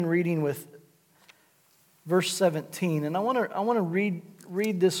reading with verse 17, and I want to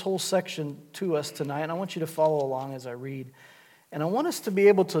read this whole section to us tonight, and I want you to follow along as I read. And I want us to be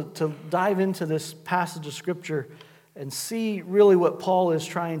able to dive into this passage of Scripture and see really what Paul is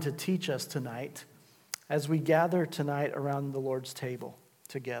trying to teach us tonight as we gather tonight around the Lord's table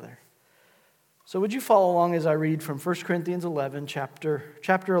together. So would you follow along as I read from 1 Corinthians 11, chapter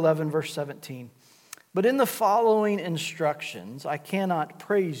 11, verse 17. But in the following instructions, I cannot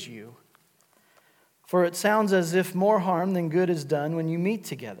praise you, for it sounds as if more harm than good is done when you meet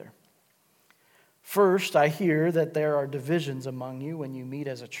together. First, I hear that there are divisions among you when you meet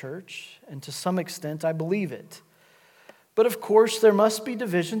as a church, and to some extent I believe it. But of course, there must be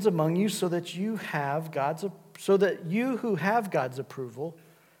divisions among you so that you who have God's approval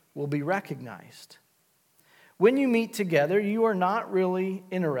will be recognized. When you meet together, you are not really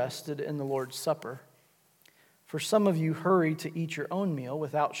interested in the Lord's Supper, for some of you hurry to eat your own meal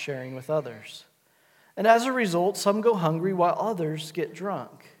without sharing with others. And as a result, some go hungry while others get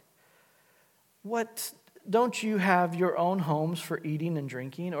drunk. What, don't you have your own homes for eating and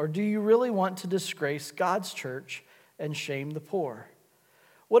drinking? Or do you really want to disgrace God's church and shame the poor?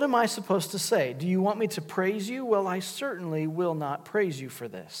 What am I supposed to say? Do you want me to praise you? Well, I certainly will not praise you for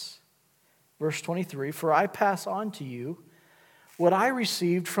this. Verse 23, for I pass on to you what I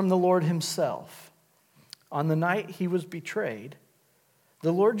received from the Lord himself. On the night he was betrayed,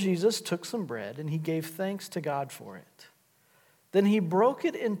 the Lord Jesus took some bread and he gave thanks to God for it. Then he broke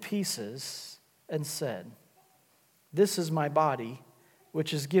it in pieces and said, "This is my body,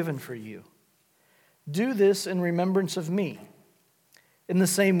 which is given for you. Do this in remembrance of me." In the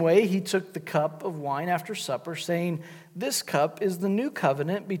same way, he took the cup of wine after supper, saying, "This cup is the new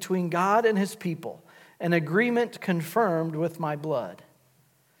covenant between God and his people, an agreement confirmed with my blood.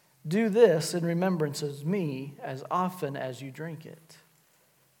 Do this in remembrance of me as often as you drink it.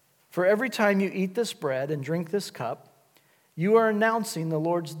 For every time you eat this bread and drink this cup, you are announcing the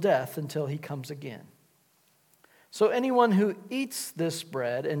Lord's death until he comes again. So anyone who eats this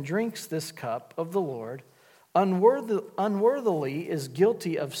bread and drinks this cup of the Lord unworthily is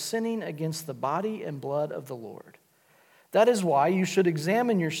guilty of sinning against the body and blood of the Lord. That is why you should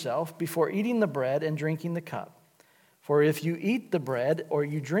examine yourself before eating the bread and drinking the cup. For if you eat the bread or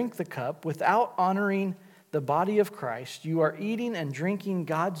you drink the cup without honoring the body of Christ, you are eating and drinking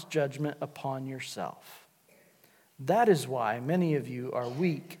God's judgment upon yourself. That is why many of you are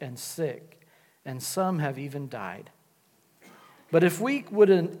weak and sick, and some have even died. But if we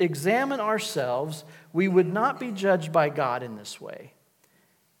would examine ourselves, we would not be judged by God in this way.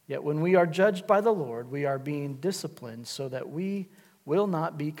 Yet when we are judged by the Lord, we are being disciplined so that we will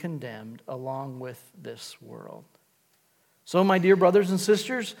not be condemned along with this world. So, my dear brothers and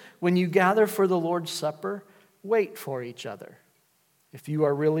sisters, when you gather for the Lord's Supper, wait for each other. If you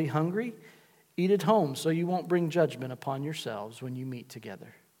are really hungry, eat at home so you won't bring judgment upon yourselves when you meet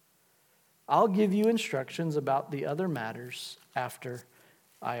together. I'll give you instructions about the other matters after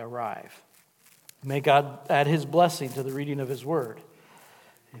I arrive. May God add his blessing to the reading of his word.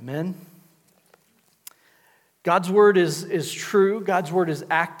 Amen. God's word is true. God's word is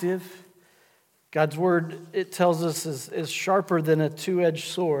active. God's word, it tells us, is sharper than a two-edged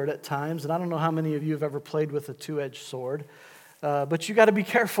sword at times. And I don't know how many of you have ever played with a two-edged sword. But you got to be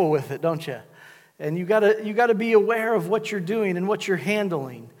careful with it, don't you? And you got to be aware of what you're doing and what you're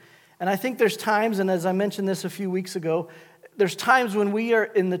handling. And I think there's times, and as I mentioned this a few weeks ago, there's times when we are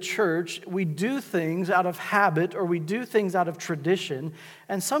in the church, we do things out of habit or we do things out of tradition.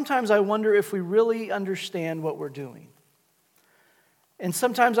 And sometimes I wonder if we really understand what we're doing. And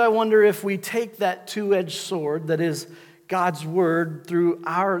sometimes I wonder if we take that two-edged sword that is God's word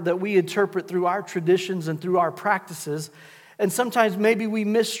that we interpret through our traditions and through our practices, and sometimes maybe we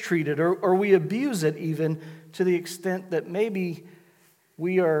mistreat it or we abuse it even to the extent that maybe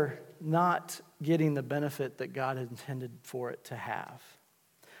we are not getting the benefit that God intended for it to have.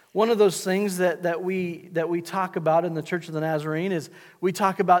 One of those things that we talk about in the Church of the Nazarene is we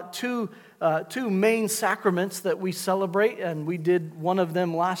talk about two main sacraments that we celebrate, and we did one of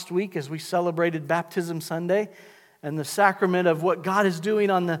them last week as we celebrated Baptism Sunday. And the sacrament of what God is doing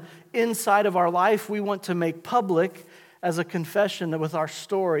on the inside of our life, we want to make public as a confession with our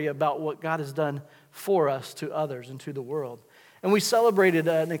story about what God has done for us to others and to the world. And we celebrated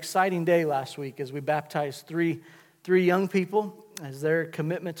an exciting day last week as we baptized three young people as their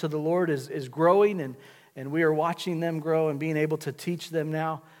commitment to the Lord is growing, and we are watching them grow and being able to teach them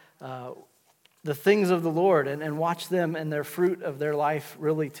now the things of the Lord and watch them and their fruit of their life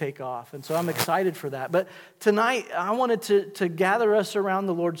really take off. And so I'm excited for that. But tonight, I wanted to gather us around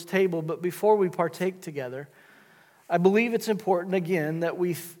the Lord's table, but before we partake together, I believe it's important, again, that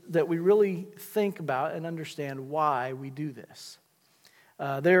we really think about and understand why we do this.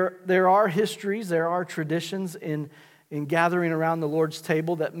 There are histories, there are traditions in gathering around the Lord's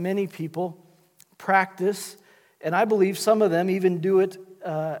table that many people practice, and I believe some of them even do it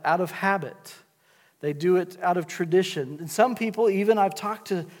out of habit. They do it out of tradition. And some people, even I've talked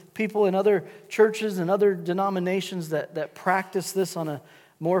to people in other churches and other denominations that practice this on a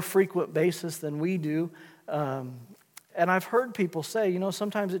more frequent basis than we do. And I've heard people say,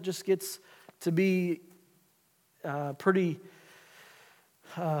 sometimes it just gets to be pretty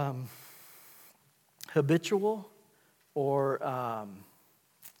habitual or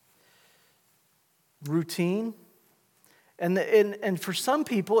routine. And for some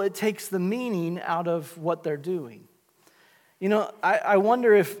people, it takes the meaning out of what they're doing. I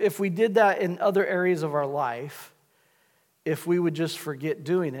wonder if we did that in other areas of our life, if we would just forget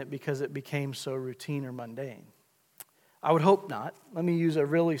doing it because it became so routine or mundane. I would hope not. Let me use a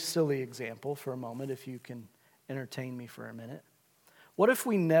really silly example for a moment, if you can entertain me for a minute. What if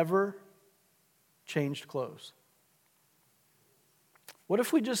we never changed clothes? What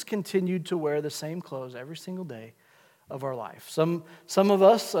if we just continued to wear the same clothes every single day of our life? Some of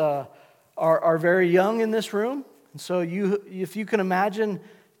us are very young in this room, and so if you can imagine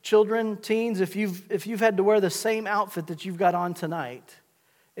children, teens, if you've had to wear the same outfit that you've got on tonight,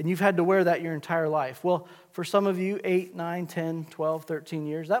 and you've had to wear that your entire life. Well, for some of you, 8, 9, 10, 12, 13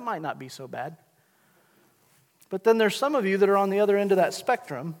 years, that might not be so bad. But then there's some of you that are on the other end of that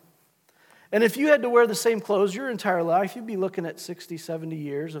spectrum. And if you had to wear the same clothes your entire life, you'd be looking at 60, 70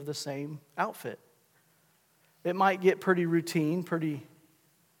 years of the same outfit. It might get pretty routine, pretty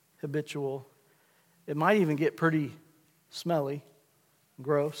habitual. It might even get pretty smelly,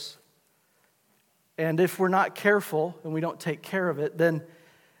 gross. And if we're not careful and we don't take care of it, then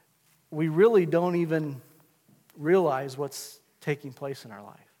we really don't even realize what's taking place in our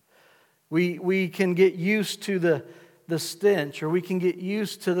life. We can get used to the stench, or we can get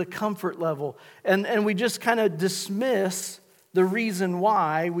used to the comfort level, and we just kind of dismiss the reason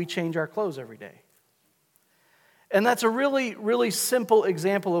why we change our clothes every day. And that's a really, really simple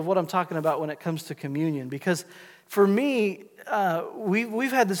example of what I'm talking about when it comes to communion, because for me,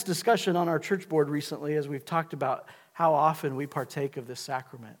 we've had this discussion on our church board recently as we've talked about how often we partake of this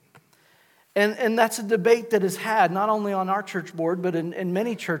sacrament. And that's a debate that is had not only on our church board, but in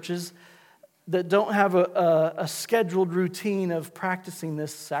many churches that don't have a scheduled routine of practicing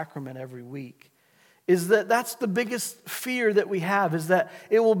this sacrament every week. That's the biggest fear that we have, is that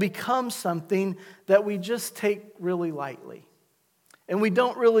it will become something that we just take really lightly. And we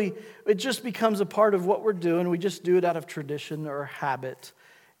don't really, it just becomes a part of what we're doing. We just do it out of tradition or habit,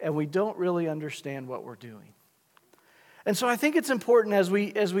 and we don't really understand what we're doing. And so I think it's important as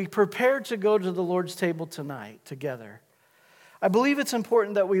we prepare to go to the Lord's table tonight together, I believe it's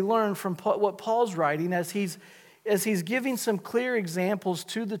important that we learn from what Paul's writing as he's giving some clear examples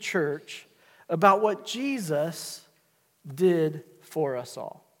to the church about what Jesus did for us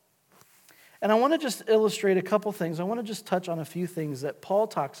all. And I want to just illustrate a couple things. I want to just touch on a few things that Paul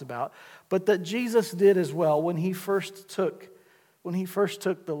talks about, but that Jesus did as well when he first took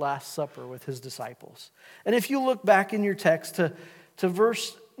the Last Supper with his disciples. And if you look back in your text to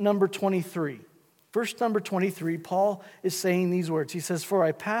verse number 23, Paul is saying these words. He says, "For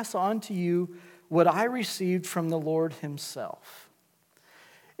I pass on to you what I received from the Lord himself."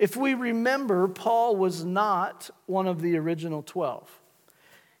 If we remember, Paul was not one of the original 12.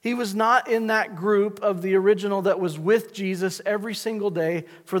 He was not in that group of the original that was with Jesus every single day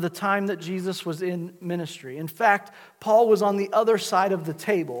for the time that Jesus was in ministry. In fact, Paul was on the other side of the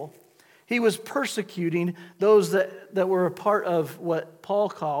table. He was persecuting those that were a part of what Paul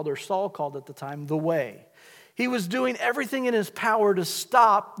called, or Saul called at the time, the way. He was doing everything in his power to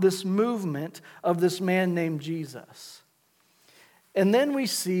stop this movement of this man named Jesus. And then we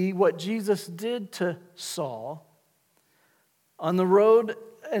see what Jesus did to Saul on the road,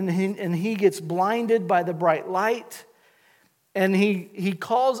 and he gets blinded by the bright light, and he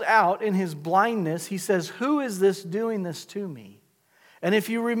calls out in his blindness. He says, "Who is this doing this to me?" And if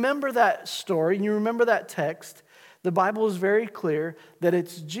you remember that story, and you remember that text, the Bible is very clear that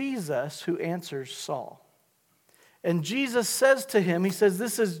it's Jesus who answers Saul. And Jesus says to him, he says,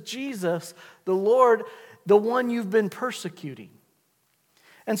 "This is Jesus, the Lord, the one you've been persecuting."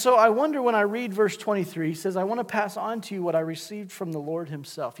 And so I wonder when I read verse 23, he says, "I want to pass on to you what I received from the Lord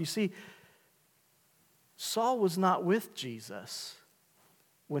himself." You see, Saul was not with Jesus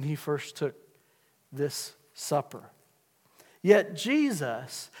when he first took this supper. Yet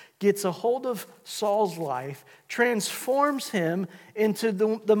Jesus gets a hold of Saul's life, transforms him into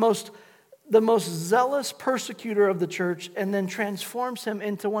the the most zealous persecutor of the church and then transforms him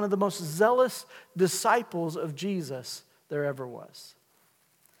into one of the most zealous disciples of Jesus there ever was.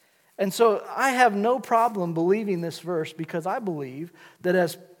 And so I have no problem believing this verse because I believe that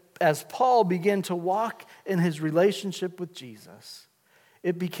as Paul began to walk in his relationship with Jesus,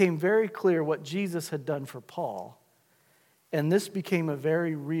 it became very clear what Jesus had done for Paul. And this became a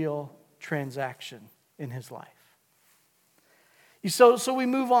very real transaction in his life. So we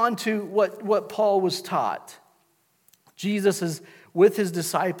move on to what Paul was taught. Jesus is with his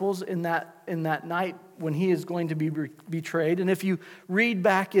disciples in that night when he is going to be betrayed. And if you read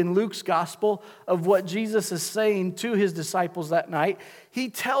back in Luke's gospel of what Jesus is saying to his disciples that night, he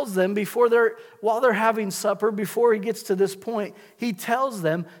tells them while they're having supper, before he gets to this point, he tells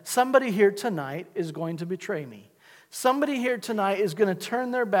them, somebody here tonight is going to betray me. Somebody here tonight is going to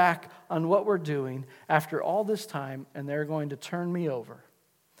turn their back on what we're doing after all this time, and they're going to turn me over.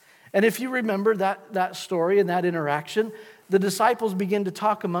 And if you remember that story and that interaction, the disciples begin to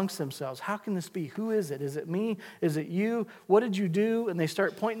talk amongst themselves. How can this be? Who is it? Is it me? Is it you? What did you do? And they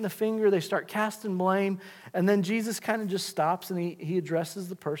start pointing the finger. They start casting blame. And then Jesus kind of just stops and he addresses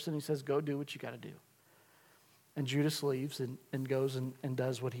the person. He says, go do what you got to do. And Judas leaves and goes and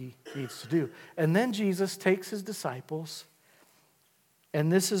does what he needs to do. And then Jesus takes his disciples,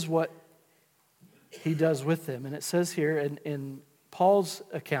 and this is what he does with them. And it says here in Paul's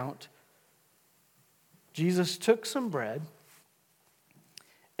account, Jesus took some bread,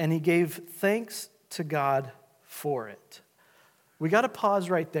 and he gave thanks to God for it. We got to pause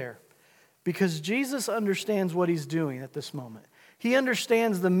right there, because Jesus understands what he's doing at this moment. He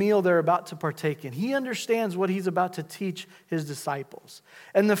understands the meal they're about to partake in. He understands what he's about to teach his disciples.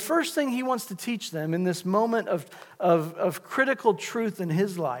 And the first thing he wants to teach them in this moment of critical truth in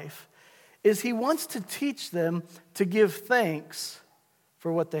his life is he wants to teach them to give thanks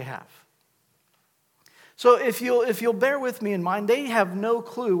for what they have. So if you'll bear with me in mind, they have no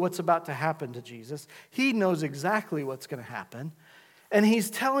clue what's about to happen to Jesus. He knows exactly what's going to happen. And he's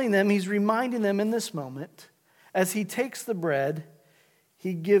telling them, he's reminding them in this moment, as he takes the bread,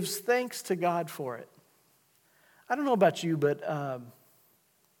 he gives thanks to God for it. I don't know about you, but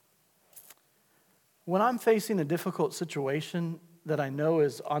when I'm facing a difficult situation that I know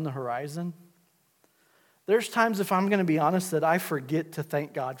is on the horizon, there's times, if I'm going to be honest, that I forget to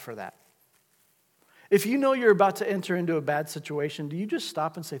thank God for that. If you know you're about to enter into a bad situation, do you just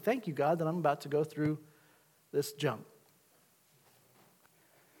stop and say, thank you, God, that I'm about to go through this junk?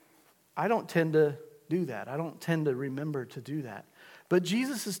 I don't tend to do that. I don't tend to remember to do that. But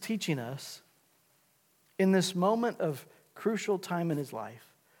Jesus is teaching us in this moment of crucial time in his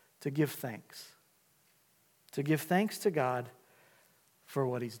life to give thanks. To give thanks to God for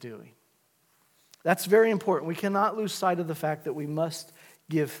what he's doing. That's very important. We cannot lose sight of the fact that we must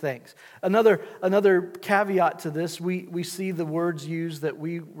give thanks. Another caveat to this, we see the words used that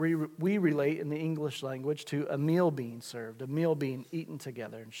we relate in the English language to a meal being served, a meal being eaten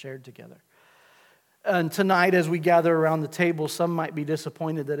together and shared together. And tonight, as we gather around the table, some might be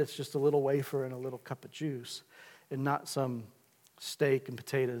disappointed that it's just a little wafer and a little cup of juice and not some steak and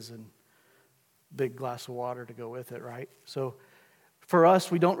potatoes and big glass of water to go with it, right? So for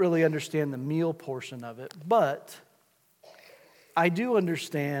us, we don't really understand the meal portion of it, but I do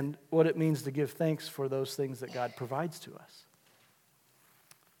understand what it means to give thanks for those things that God provides to us.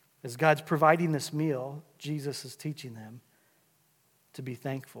 As God's providing this meal, Jesus is teaching them to be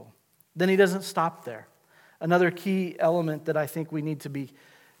thankful. Then he doesn't stop there. Another key element that I think we need to be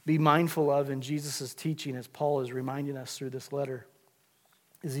mindful of in Jesus' teaching, as Paul is reminding us through this letter,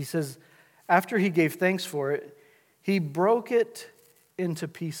 is he says, after he gave thanks for it, he broke it into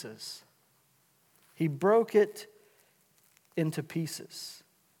pieces. He broke it into pieces.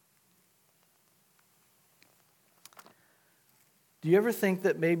 Do you ever think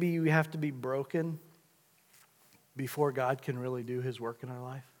that maybe you have to be broken before God can really do his work in our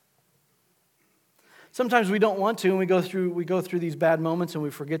life? Sometimes we don't want to, and we go through these bad moments and we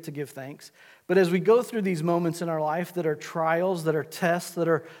forget to give thanks. But as we go through these moments in our life that are trials, that are tests, that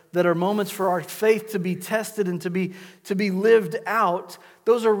are moments for our faith to be tested and to be lived out,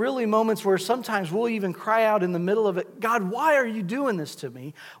 those are really moments where sometimes we'll even cry out in the middle of it, God, why are you doing this to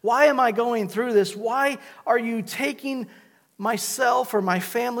me? Why am I going through this? Why are you taking myself or my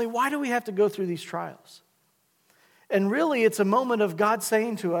family? Why do we have to go through these trials? And really, it's a moment of God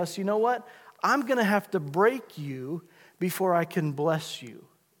saying to us, you know what? I'm going to have to break you before I can bless you.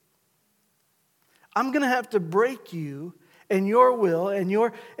 I'm going to have to break you and your will and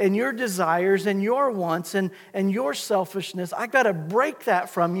your desires and your wants and your selfishness. I got to break that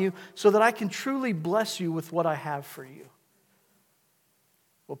from you so that I can truly bless you with what I have for you.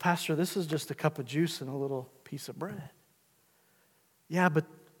 Well, Pastor, this is just a cup of juice and a little piece of bread. Yeah, but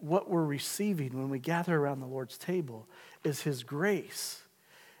what we're receiving when we gather around the Lord's table is His grace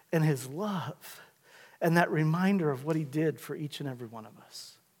and His love and that reminder of what He did for each and every one of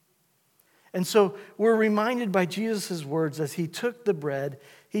us. And so we're reminded by Jesus' words as He took the bread,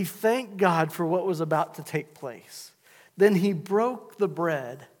 He thanked God for what was about to take place. Then He broke the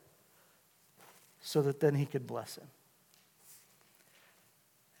bread so that then He could bless him.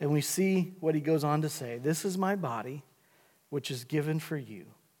 And we see what He goes on to say, "This is my body, which is given for you.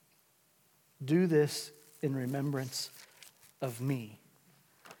 Do this in remembrance of me."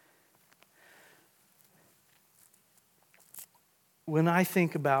 When I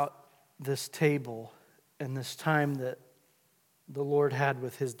think about this table and this time that the Lord had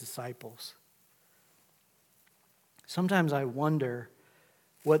with His disciples, sometimes I wonder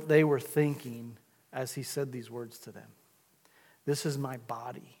what they were thinking as He said these words to them. This is my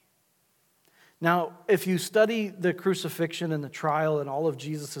body. Now, if you study the crucifixion and the trial and all of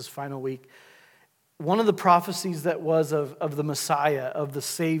Jesus' final week, one of the prophecies that was of the Messiah, of the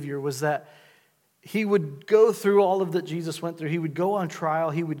Savior, was that He would go through all of that Jesus went through. He would go on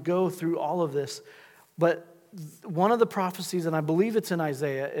trial. He would go through all of this. But one of the prophecies, and I believe it's in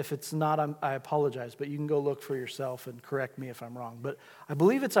Isaiah. If it's not, I apologize, but you can go look for yourself and correct me if I'm wrong. But I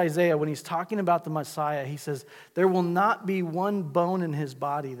believe it's Isaiah. When he's talking about the Messiah, he says, "There will not be one bone in His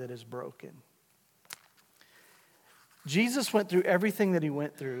body that is broken." Jesus went through everything that He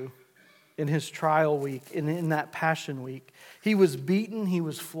went through in His trial week, in that passion week. He was beaten, He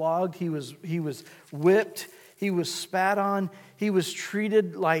was flogged, He was whipped, He was spat on, He was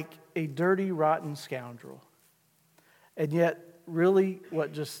treated like a dirty, rotten scoundrel. And yet, really,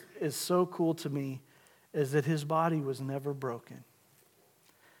 what just is so cool to me is that His body was never broken.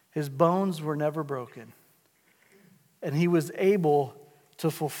 His bones were never broken. And He was able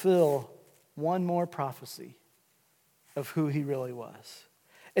to fulfill one more prophecy of who He really was.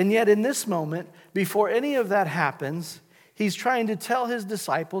 And yet in this moment, before any of that happens, He's trying to tell His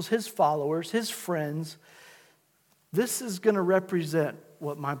disciples, His followers, His friends, this is going to represent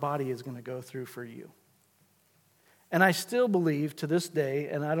what my body is going to go through for you. And I still believe to this day,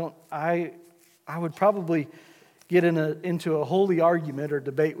 and I would probably get into a holy argument or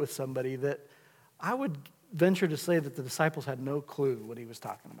debate with somebody, that I would venture to say that the disciples had no clue what He was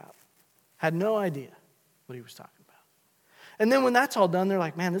talking about. Had no idea what He was talking about. And then when that's all done, they're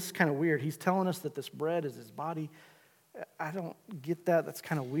like, man, this is kind of weird. He's telling us that this bread is His body. I don't get that. That's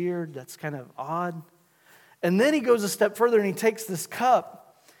kind of weird. That's kind of odd. And then He goes a step further and He takes this cup.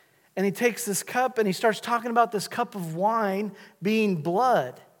 And He takes this cup and He starts talking about this cup of wine being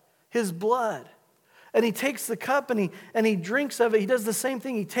blood. His blood. And He takes the cup and he drinks of it. He does the same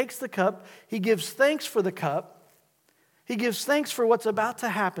thing. He takes the cup. He gives thanks for the cup. He gives thanks for what's about to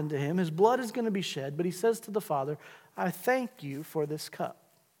happen to Him. His blood is going to be shed. But He says to the Father, I thank you for this cup.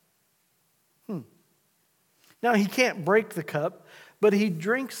 Now, He can't break the cup, but He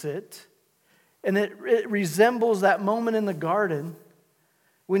drinks it. And it resembles that moment in the garden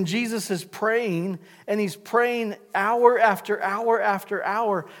when Jesus is praying, and He's praying hour after hour after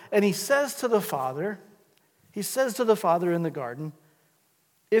hour. And He says to the Father in the garden,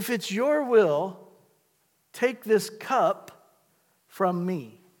 if it's your will, take this cup from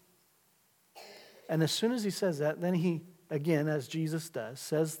me. And as soon as He says that, then He, again, as Jesus does,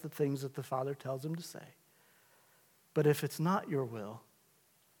 says the things that the Father tells Him to say. But if it's not your will,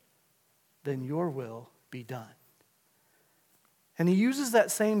 then your will be done. And He uses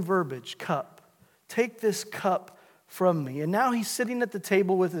that same verbiage, cup. Take this cup from me. And now He's sitting at the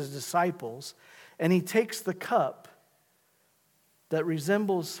table with His disciples, and He takes the cup that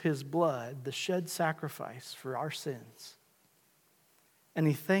resembles His blood, the shed sacrifice for our sins, and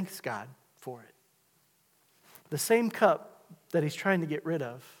He thanks God for it. The same cup that He's trying to get rid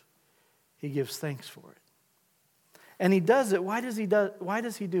of, He gives thanks for it. And He does it. Why does He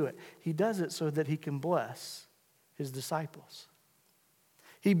do it? He does it so that He can bless His disciples.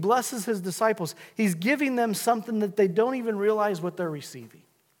 He blesses His disciples. He's giving them something that they don't even realize what they're receiving.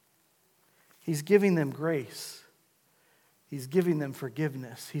 He's giving them grace. He's giving them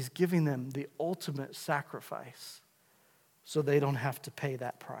forgiveness. He's giving them the ultimate sacrifice so they don't have to pay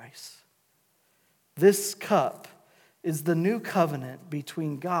that price. This cup is the new covenant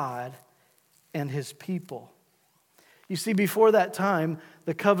between God and His people. You see, before that time,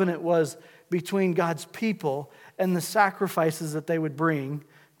 the covenant was between God's people and the sacrifices that they would bring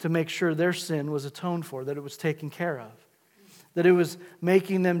to make sure their sin was atoned for, that it was taken care of. that it was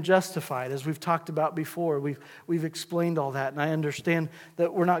making them justified, as we've talked about before. We've explained all that, and I understand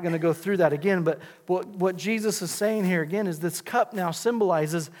that we're not going to go through that again, but what Jesus is saying here again is this cup now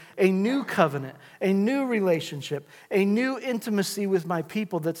symbolizes a new covenant, a new relationship, a new intimacy with my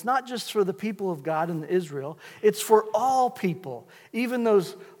people that's not just for the people of God in Israel, it's for all people, even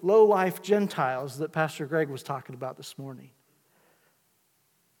those low-life Gentiles that Pastor Greg was talking about this morning.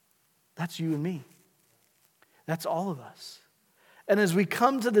 That's you and me. That's all of us. And as we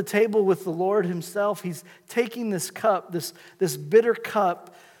come to the table with the Lord himself, he's taking this cup, this bitter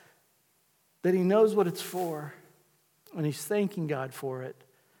cup that he knows what it's for, and he's thanking God for it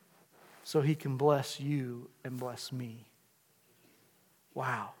so he can bless you and bless me.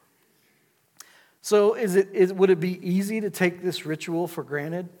 Wow. So would it be easy to take this ritual for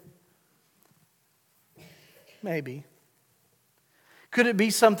granted? Maybe. Could it be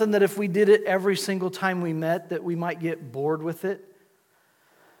something that if we did it every single time we met that we might get bored with it?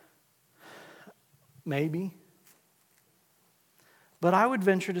 Maybe. But I would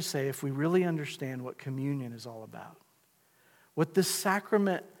venture to say if we really understand what communion is all about, what this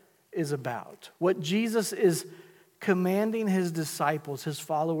sacrament is about, what Jesus is commanding his disciples, his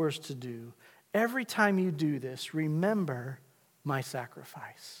followers to do, every time you do this, remember my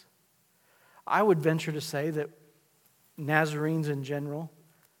sacrifice. I would venture to say that Nazarenes in general,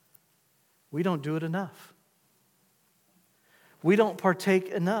 we don't do it enough. We don't partake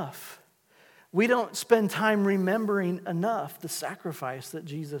enough. We don't spend time remembering enough the sacrifice that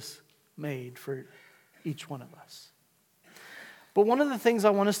Jesus made for each one of us. But one of the things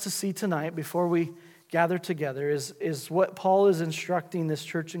I want us to see tonight before we gather together is what Paul is instructing this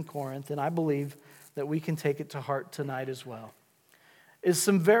church in Corinth, and I believe that we can take it to heart tonight as well, is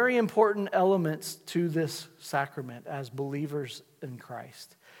some very important elements to this sacrament as believers in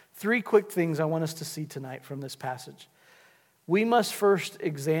Christ. 3 quick things I want us to see tonight from this passage. We must first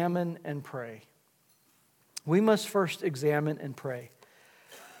examine and pray. We must first examine and pray.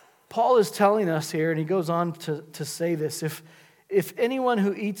 Paul is telling us here, and he goes on to say this, if anyone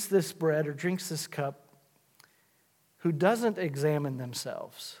who eats this bread or drinks this cup who doesn't examine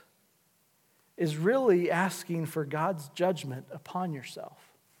themselves is really asking for God's judgment upon yourself.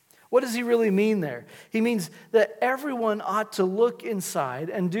 What does he really mean there? He means that everyone ought to look inside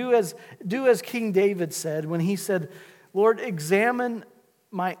and do as King David said when he said, Lord, examine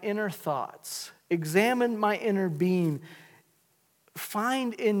my inner thoughts. Examine my inner being.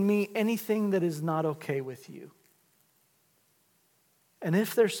 Find in me anything that is not okay with you. And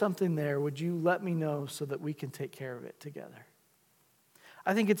if there's something there, would you let me know so that we can take care of it together?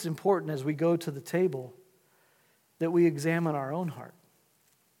 I think it's important as we go to the table that we examine our own heart.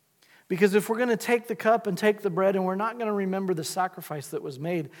 Because if we're going to take the cup and take the bread and we're not going to remember the sacrifice that was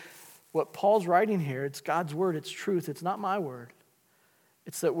made, what Paul's writing here, it's God's word, it's truth, it's not my word.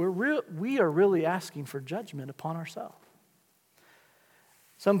 It's that we are really asking for judgment upon ourselves.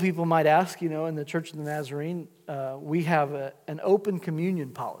 Some people might ask, in the Church of the Nazarene, we have an open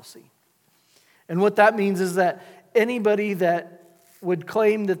communion policy. And what that means is that anybody that would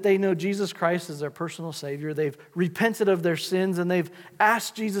claim that they know Jesus Christ as their personal Savior, they've repented of their sins, and they've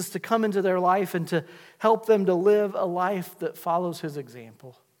asked Jesus to come into their life and to help them to live a life that follows his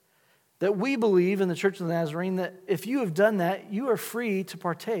example. That we believe in the Church of the Nazarene that if you have done that, you are free to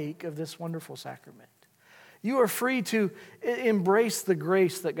partake of this wonderful sacrament. You are free to embrace the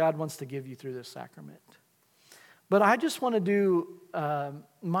grace that God wants to give you through this sacrament. But I just want to do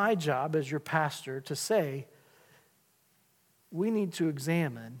my job as your pastor to say, we need to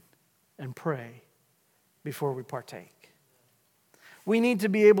examine and pray before we partake. We need to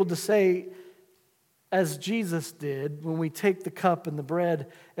be able to say, as Jesus did when we take the cup and the bread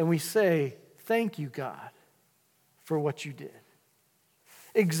and we say, thank you, God, for what you did.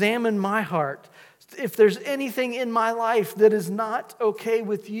 Examine my heart. If there's anything in my life that is not okay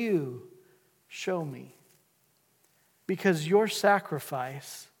with you, show me. Because your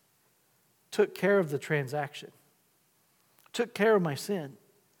sacrifice took care of the transaction, took care of my sin.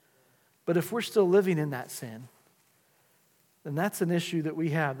 But if we're still living in that sin, then that's an issue that we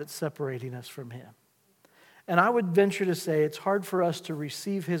have that's separating us from him. And I would venture to say it's hard for us to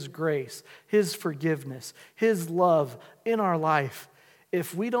receive his grace, his forgiveness, his love in our life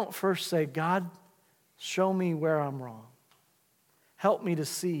if we don't first say, God, show me where I'm wrong. Help me to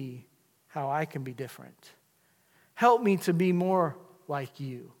see how I can be different. Help me to be more like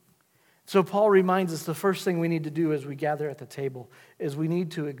you. So Paul reminds us the first thing we need to do as we gather at the table is we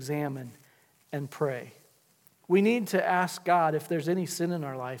need to examine and pray. We need to ask God if there's any sin in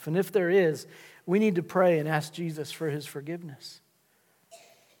our life. And if there is, we need to pray and ask Jesus for his forgiveness.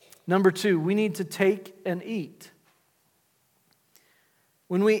 Number 2, we need to take and eat.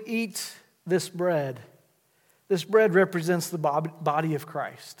 When we eat this bread represents the body of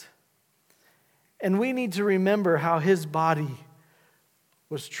Christ. And we need to remember how his body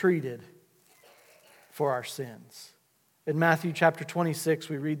was treated for our sins. In Matthew chapter 26,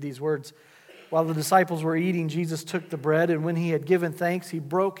 we read these words. While the disciples were eating, Jesus took the bread, and when he had given thanks, he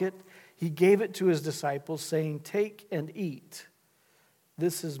broke it. He gave it to his disciples, saying, "Take and eat.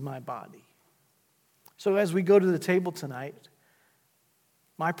 This is my body." So as we go to the table tonight,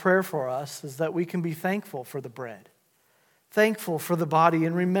 my prayer for us is that we can be thankful for the bread, thankful for the body,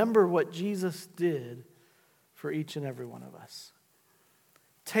 and remember what Jesus did for each and every one of us.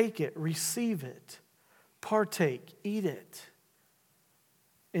 Take it, receive it, partake, eat it.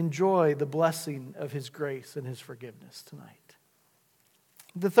 Enjoy the blessing of his grace and his forgiveness tonight.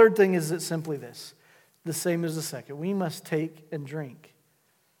 The third thing is that simply this, the same as the second. We must take and drink.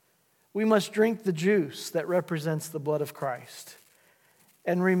 We must drink the juice that represents the blood of Christ.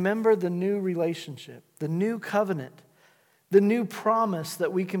 And remember the new relationship, the new covenant, the new promise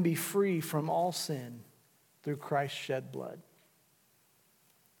that we can be free from all sin through Christ's shed blood.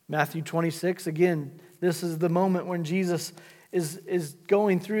 Matthew 26, again, this is the moment when Jesus is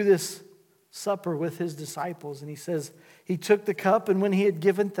going through this supper with his disciples. And he says, he took the cup, and when he had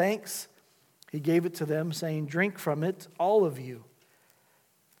given thanks, he gave it to them, saying, "Drink from it, all of you.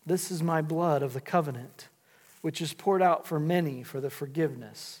 This is my blood of the covenant, which is poured out for many for the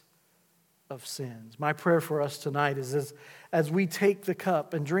forgiveness of sins." My prayer for us tonight is as we take the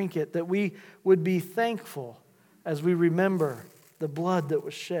cup and drink it, that we would be thankful as we remember the blood that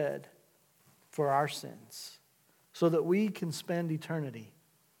was shed for our sins, so that we can spend eternity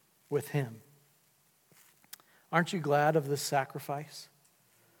with him. Aren't you glad of this sacrifice?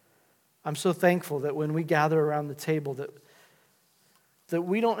 I'm so thankful that when we gather around the table that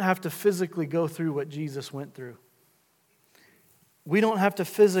we don't have to physically go through what Jesus went through. We don't have to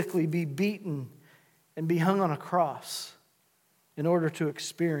physically be beaten and be hung on a cross in order to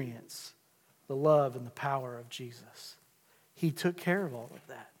experience the love and the power of Jesus. He took care of all of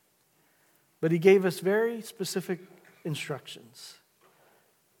that. But he gave us very specific instructions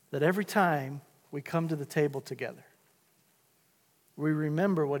that every time we come to the table together, we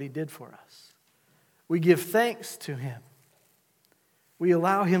remember what he did for us. We give thanks to him. We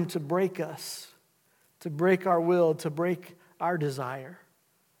allow him to break us, to break our will, to break our desire.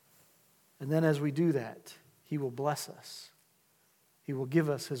 And then as we do that, he will bless us. He will give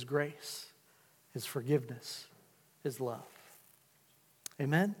us his grace, his forgiveness, his love.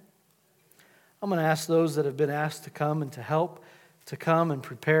 Amen? I'm going to ask those that have been asked to come and to help, to come and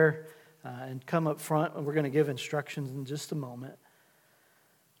prepare and come up front. And we're going to give instructions in just a moment.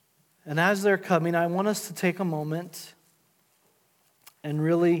 And as they're coming, I want us to take a moment and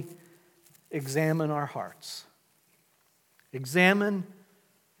really examine our hearts. Examine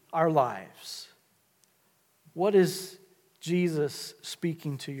our lives. What is Jesus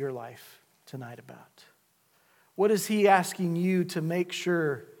speaking to your life tonight about? What is he asking you to make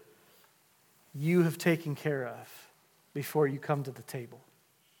sure you have taken care of before you come to the table?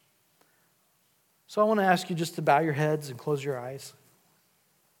 So I want to ask you just to bow your heads and close your eyes.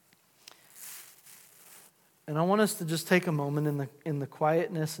 And I want us to just take a moment in the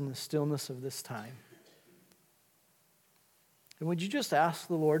quietness and the stillness of this time. And would you just ask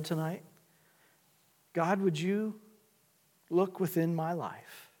the Lord tonight, God, would you look within my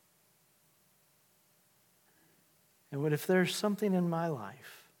life? And if there's something in my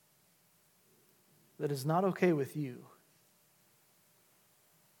life that is not okay with you,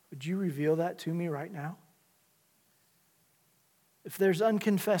 would you reveal that to me right now? If there's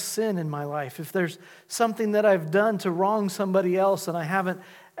unconfessed sin in my life, if there's something that I've done to wrong somebody else and I haven't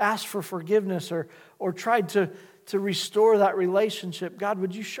asked for forgiveness or tried to restore that relationship, God,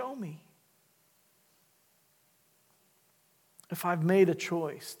 would you show me? If I've made a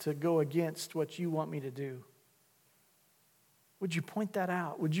choice to go against what you want me to do, would you point that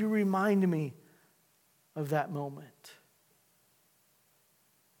out? Would you remind me of that moment?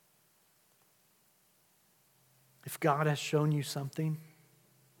 If God has shown you something,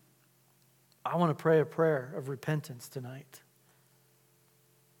 I want to pray a prayer of repentance tonight.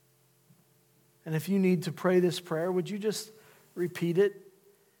 And if you need to pray this prayer, would you just repeat it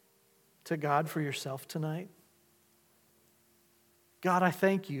to God for yourself tonight? God, I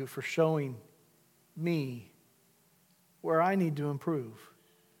thank you for showing me where I need to improve.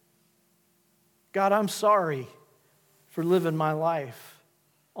 God, I'm sorry for living my life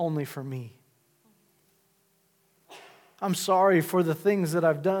only for me. I'm sorry for the things that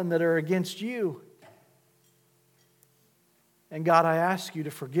I've done that are against you. And God, I ask you to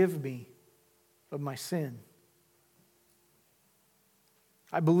forgive me of my sin.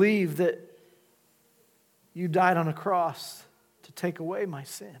 I believe that you died on a cross to take away my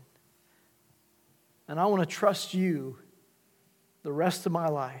sin. And I want to trust you the rest of my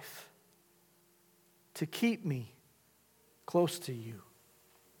life to keep me close to you,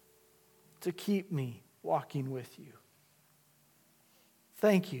 to keep me walking with you.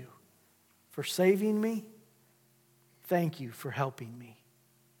 Thank you for saving me. Thank you for helping me.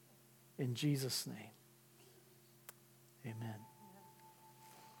 In Jesus' name, amen.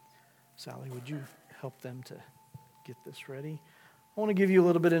 Sally, would you help them to get this ready? I want to give you a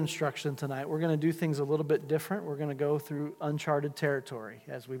little bit of instruction tonight. We're going to do things a little bit different. We're going to go through uncharted territory,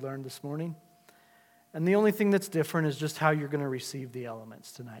 as we learned this morning. And the only thing that's different is just how you're going to receive the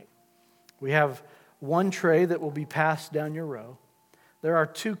elements tonight. We have one tray that will be passed down your row. There are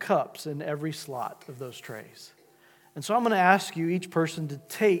 2 cups in every slot of those trays. And so I'm going to ask you, each person, to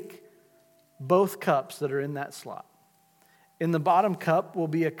take both cups that are in that slot. In the bottom cup will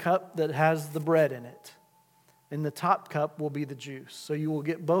be a cup that has the bread in it. In the top cup will be the juice. So you will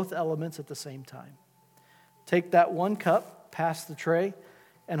get both elements at the same time. Take that one cup, pass the tray,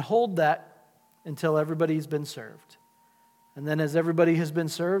 and hold that until everybody's been served. And then as everybody has been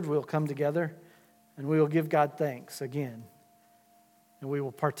served, we'll come together and we will give God thanks again. And we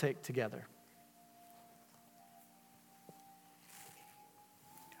will partake together.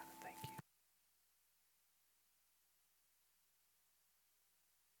 Thank you.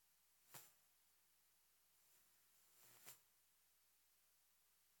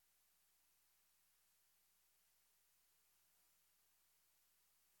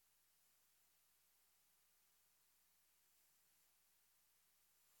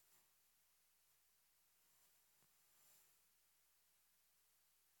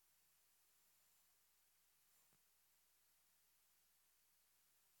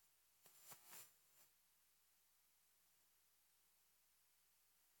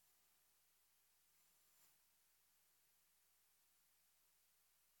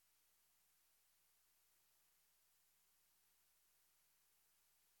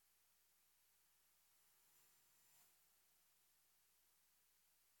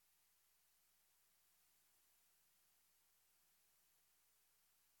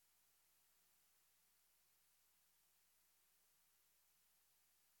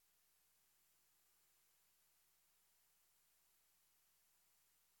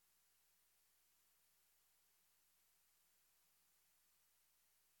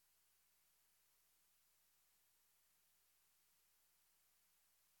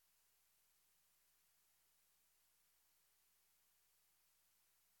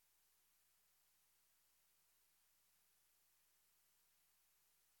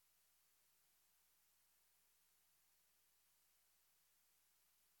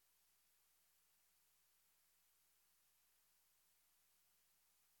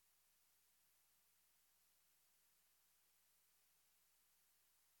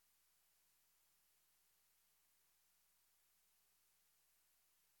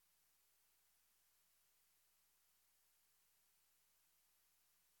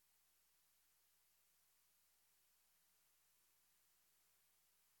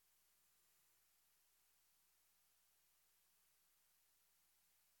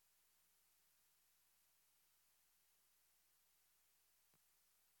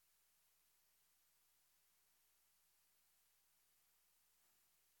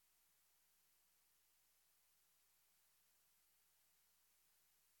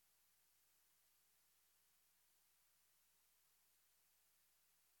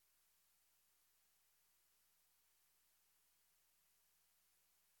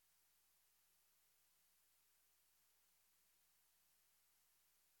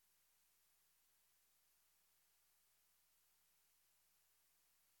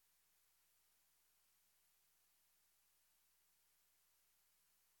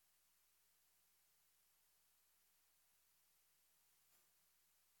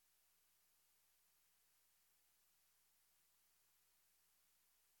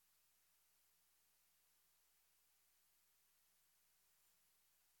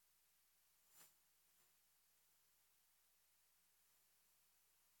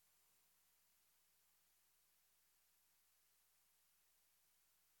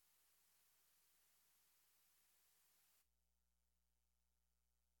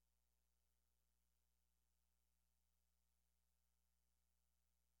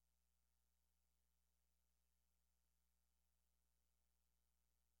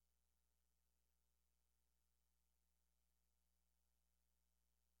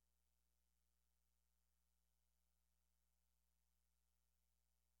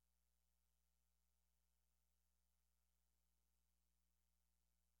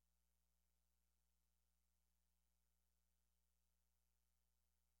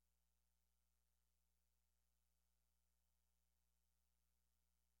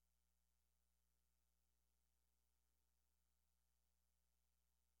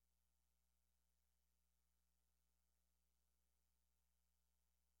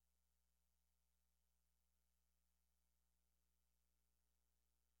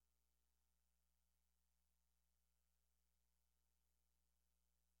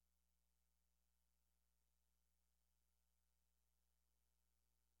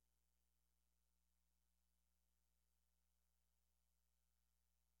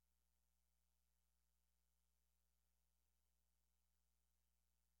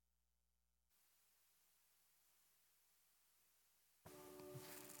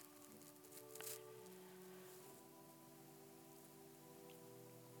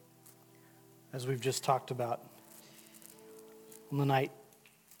 as we've just talked about. On the night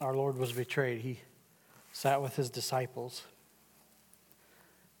our Lord was betrayed, he sat with his disciples.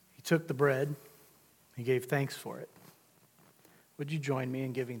 He took the bread. He gave thanks for it. Would you join me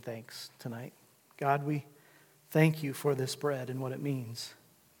in giving thanks tonight? God, we thank you for this bread and what it means.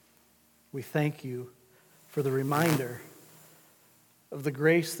 We thank you for the reminder of the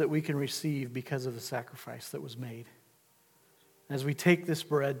grace that we can receive because of the sacrifice that was made. As we take this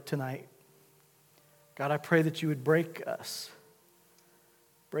bread tonight, God, I pray that you would break us,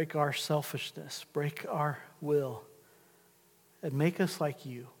 break our selfishness, break our will, and make us like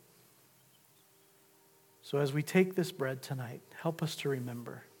you. So as we take this bread tonight, help us to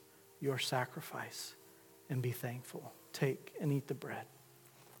remember your sacrifice and be thankful. Take and eat the bread.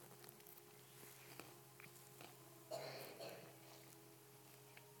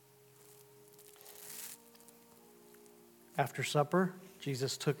 After supper,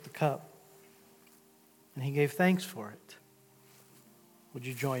 Jesus took the cup and he gave thanks for it. Would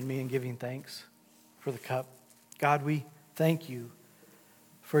you join me in giving thanks for the cup? God, we thank you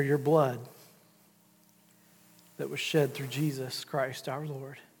for your blood that was shed through Jesus Christ our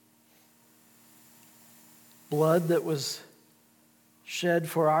Lord. Blood that was shed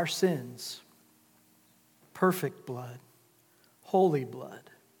for our sins. Perfect blood, holy blood,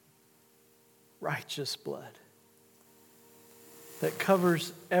 righteous blood that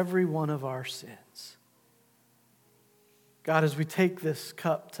covers every one of our sins. God, as we take this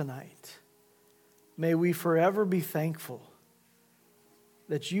cup tonight, may we forever be thankful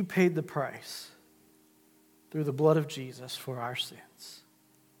that you paid the price through the blood of Jesus for our sins,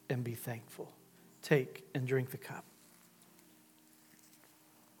 and be thankful. Take and drink the cup.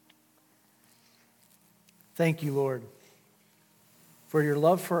 Thank you, Lord, for your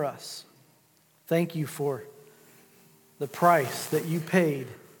love for us. Thank you for the price that you paid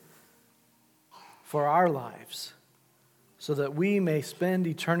for our lives so that we may spend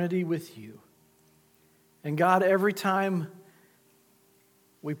eternity with you. And God, every time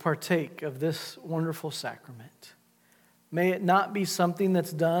we partake of this wonderful sacrament, may it not be something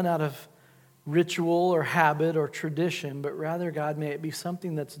that's done out of ritual or habit or tradition, but rather, God, may it be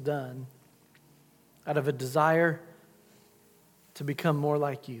something that's done out of a desire to become more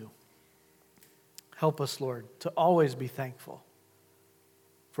like you. Help us, Lord, to always be thankful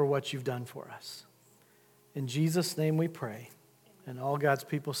for what you've done for us. In Jesus' name we pray. And all God's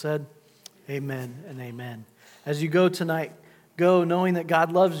people said, amen and amen. As you go tonight, go knowing that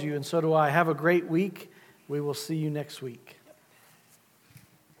God loves you, and so do I. Have a great week. We will see you next week.